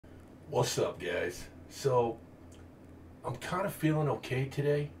What's up, guys? So, I'm kind of feeling okay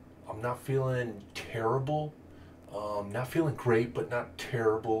today. I'm not feeling terrible. Not feeling great, but not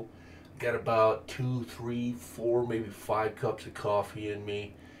terrible. Got about 2, 3, 4, maybe 5 cups of coffee in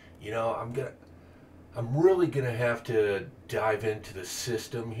me. I'm really gonna have to dive into the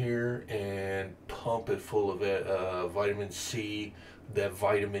system here and pump it full of vitamin C, that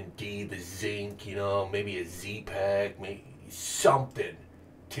vitamin D, the zinc. Maybe a Z pack, maybe something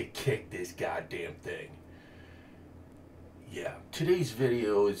to kick this goddamn thing. Yeah, today's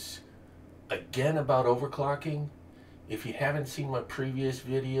video is again about overclocking. If you haven't seen my previous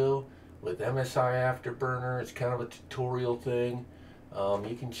video with MSI Afterburner, it's kind of a tutorial thing.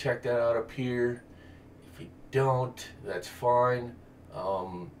 You can check that out up here. If you don't, that's fine.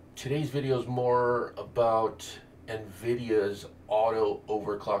 Today's video is more about Nvidia's auto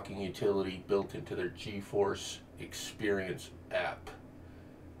overclocking utility built into their GeForce Experience app.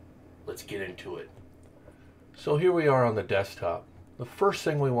 Let's get into it. So here we are on the desktop. The first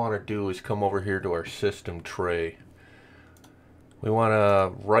thing we want to do is come over here to our system tray. We want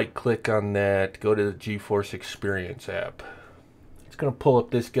to right click on that, go to the GeForce Experience app. It's going to pull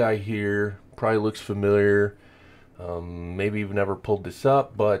up this guy here. Probably looks familiar. Maybe you've never pulled this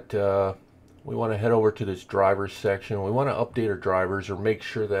up, but we want to head over to this drivers section. We want to update our drivers or make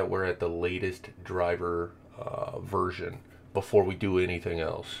sure that we're at the latest driver version before we do anything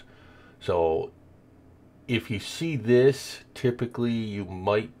else. So if you see this, typically you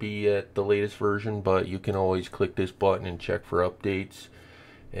might be at the latest version, but you can always click this button and check for updates,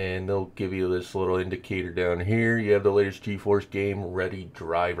 and they'll give you this little indicator down here. You have the latest GeForce game ready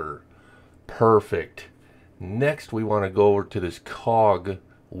driver. Perfect. Next we want to go over to this cog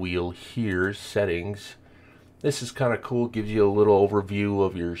wheel here, settings. This is kind of cool, gives you a little overview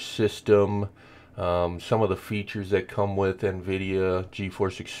of your system, some of the features that come with Nvidia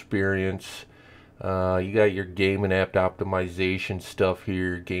GeForce Experience. You got your game and app optimization stuff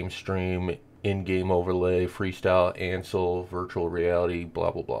here, game stream, in-game overlay, freestyle, Ansel, virtual reality, blah,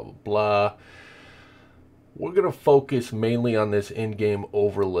 blah, blah, blah, blah. We're going to focus mainly on this in-game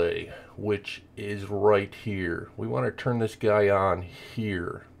overlay, which is right here. We want to turn this guy on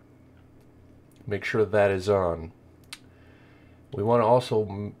here. Make sure that is on. We want to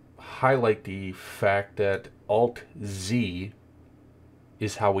also highlight the fact that Alt-Z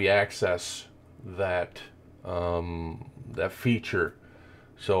is how we access that that feature.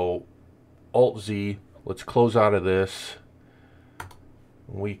 So Alt-Z, let's close out of this.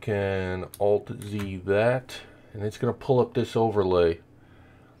 We can Alt-Z that, and it's going to pull up this overlay.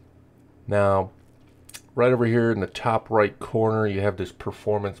 Now, right over here in the top right corner, you have this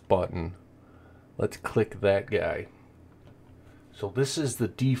performance button. Let's click that guy. So this is the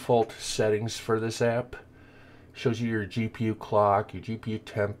default settings for this app. Shows you your GPU clock, your GPU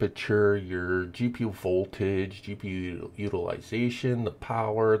temperature, your GPU voltage, GPU utilization, the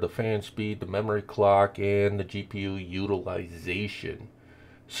power, the fan speed, the memory clock, and the GPU utilization.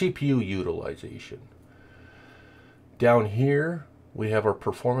 CPU utilization. Down here we have our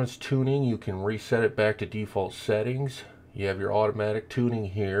performance tuning. You can reset it back to default settings. You have your automatic tuning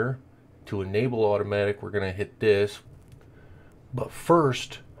here. To enable automatic, we're going to hit this. But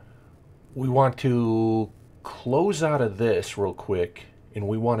first, we want to close out of this real quick, and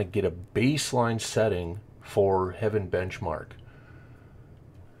we want to get a baseline setting for Heaven Benchmark.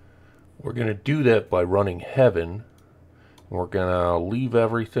 We're going to do that by running Heaven. We're going to leave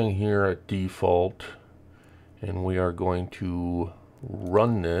everything here at default, and we are going to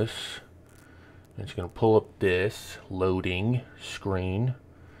run this. It's going to pull up this loading screen.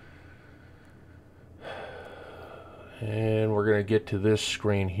 And we're going to get to this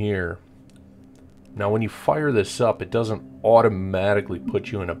screen here. Now when you fire this up, it doesn't automatically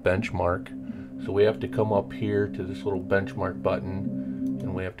put you in a benchmark. So we have to come up here to this little benchmark button,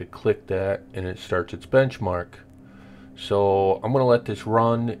 and we have to click that, and it starts its benchmark. So I'm going to let this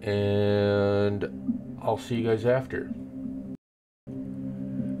run, and I'll see you guys after.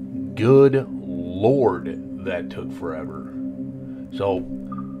 Good Lord, that took forever. So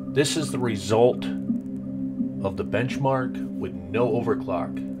this is the result of the benchmark with no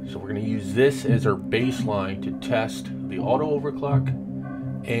overclock. So we're going to use this as our baseline to test the auto overclock,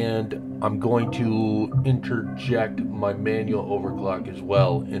 and I'm going to interject my manual overclock as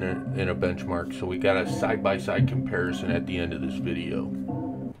well in a benchmark. So we got a side-by-side comparison at the end of this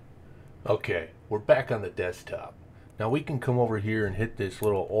video. Okay, we're back on the desktop. Now we can come over here and hit this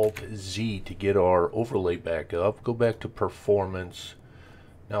little Alt-Z to get our overlay back up. Go back to performance.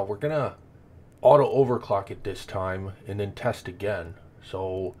 Now we're going to auto overclock it this time and then test again.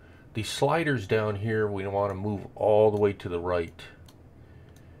 So the sliders down here, we want to move all the way to the right.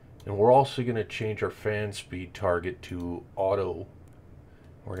 And we're also going to change our fan speed target to auto.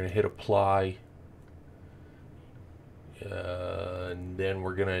 We're going to hit apply. And then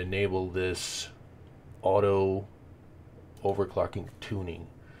we're going to enable this auto overclocking tuning.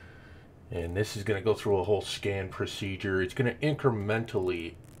 And this is going to go through a whole scan procedure. It's going to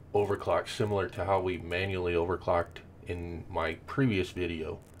incrementally overclock, similar to how we manually overclocked in my previous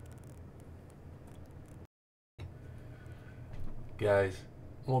video. Guys,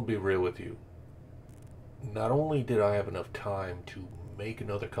 I want to be real with you. Not only did I have enough time to make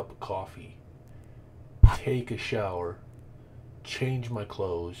another cup of coffee, take a shower, change my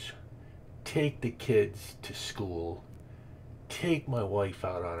clothes, take the kids to school, take my wife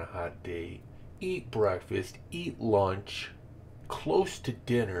out on a hot date, eat breakfast, eat lunch, close to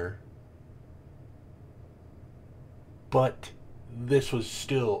dinner, but this was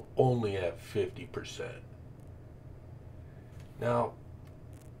still only at 50%. Now,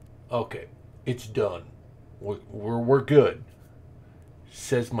 okay, it's done. We're good.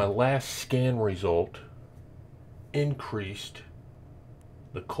 Says my last scan result increased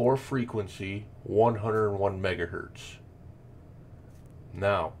the core frequency 101 megahertz.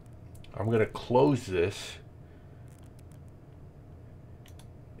 Now, I'm going to close this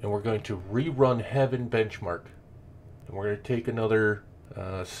and we're going to rerun Heaven benchmark. And we're going to take another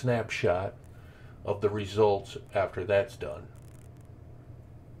snapshot of the results after that's done.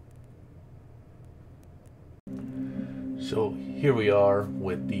 So here we are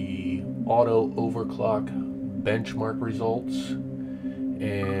with the auto overclock benchmark results,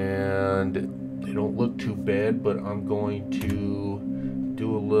 and they don't look too bad, but I'm going to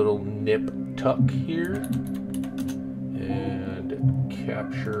do a little nip tuck here and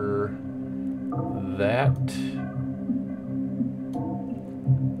capture that.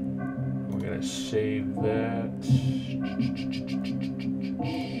 We're going to save that.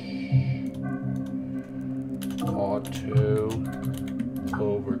 Auto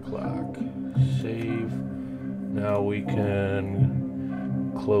overclock. Save. Now we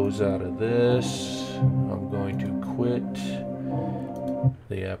can close out of this. I'm going to quit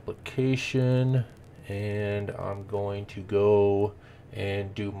the application and I'm going to go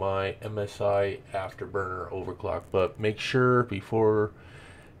and do my MSI Afterburner overclock. But make sure before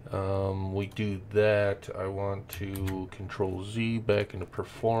we do that, I want to Control Z back into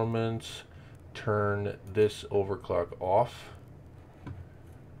performance, turn this overclock off,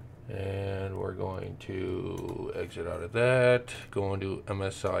 and we're going to exit out of that, go into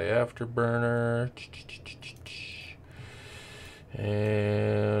MSI Afterburner,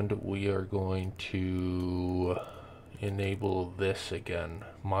 and we are going to enable this again,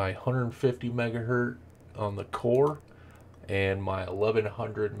 my 150 megahertz on the core and my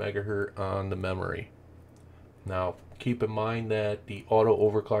 1100 megahertz on the memory. Now keep in mind that the auto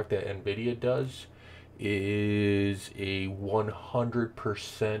overclock that Nvidia does is a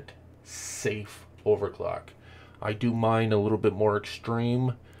 100% safe overclock. I do mine a little bit more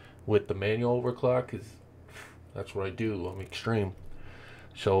extreme with the manual overclock because that's what I do. I'm extreme.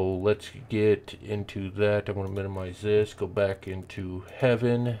 So let's get into that. I'm going to minimize this, go back into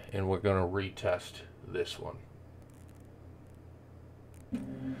Heaven, and we're going to retest this one.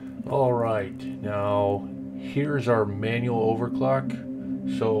 Alright, now here's our manual overclock.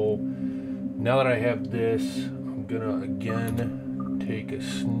 So now that I have this, I'm gonna again take a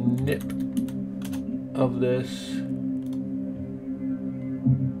snip of this.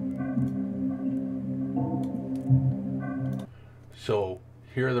 So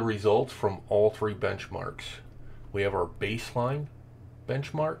here are the results from all three benchmarks. We have our baseline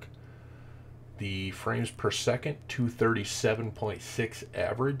benchmark, the frames per second 237.6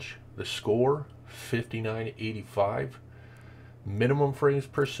 average, the score 5985, minimum frames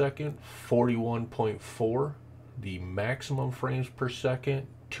per second 41.4, the maximum frames per second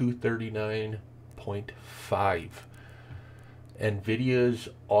 239.5. Nvidia's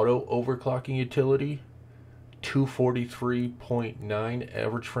auto overclocking utility 243.9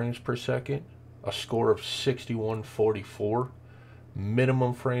 average frames per second, a score of 6144.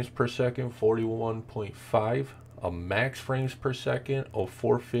 Minimum frames per second 41.5, a max frames per second of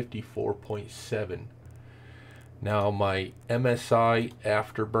 454.7. Now my MSI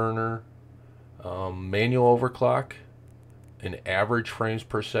Afterburner manual overclock, an average frames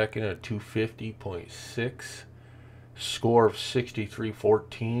per second of 250.6, score of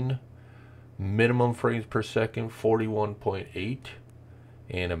 6314, minimum frames per second 41.8,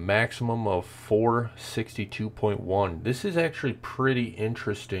 and a maximum of 462.1. This is actually pretty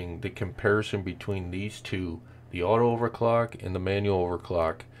interesting, the comparison between these two, the auto overclock and the manual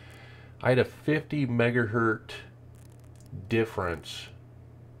overclock. I had a 50 megahertz difference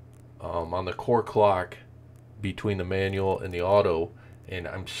on the core clock between the manual and the auto, and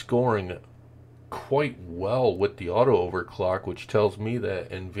I'm scoring quite well with the auto overclock, which tells me that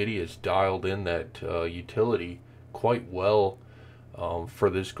Nvidia's dialed in that utility quite well for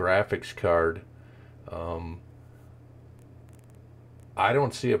this graphics card. I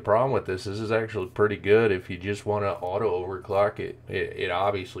don't see a problem with this. This is actually pretty good. If you just want to auto overclock it, it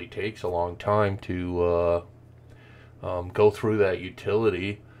obviously takes a long time to go through that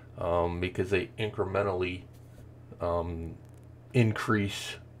utility because they incrementally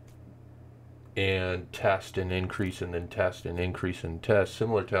increase and test and increase and then test and increase and test,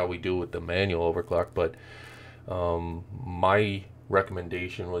 similar to how we do with the manual overclock. But my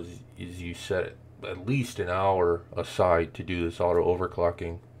recommendation is you set at least an hour aside to do this auto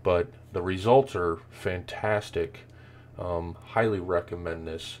overclocking, but the results are fantastic. Highly recommend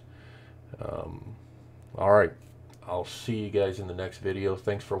this. All right, I'll see you guys in the next video.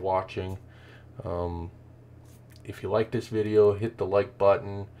 Thanks for watching. If you like this video, hit the like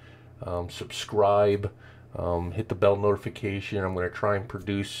button, subscribe, hit the bell notification. I'm going to try and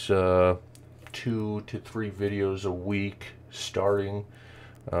produce 2 to 3 videos a week starting.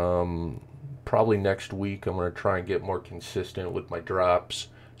 Probably next week I'm going to try and get more consistent with my drops,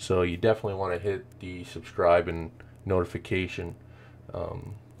 so you definitely want to hit the subscribe and notification.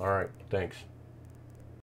 Alright, thanks.